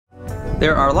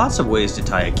There are lots of ways to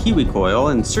tie a Kiwi coil,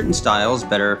 and certain styles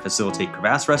better facilitate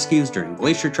crevasse rescues during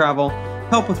glacier travel,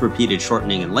 help with repeated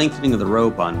shortening and lengthening of the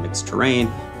rope on mixed terrain,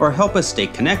 or help us stay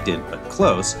connected but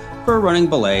close for a running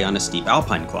belay on a steep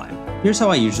alpine climb. Here's how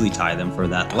I usually tie them for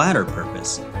that latter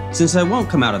purpose. Since I won't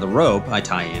come out of the rope, I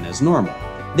tie in as normal.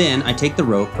 Then I take the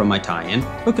rope from my tie-in,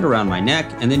 hook it around my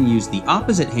neck, and then use the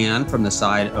opposite hand from the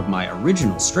side of my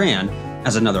original strand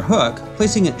as another hook,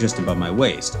 placing it just above my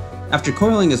waist. After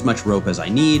coiling as much rope as I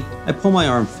need, I pull my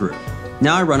arm through.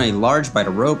 Now I run a large bite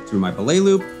of rope through my belay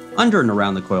loop, under and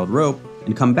around the coiled rope,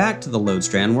 and come back to the load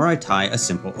strand where I tie a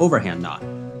simple overhand knot.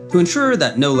 To ensure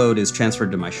that no load is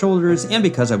transferred to my shoulders, and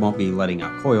because I won't be letting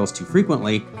out coils too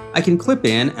frequently, I can clip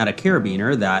in at a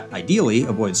carabiner that ideally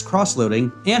avoids cross-loading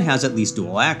and has at least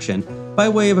dual action by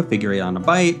way of a figure 8 on a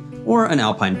bite or an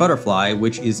Alpine butterfly,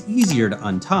 which is easier to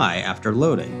untie after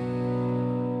loading.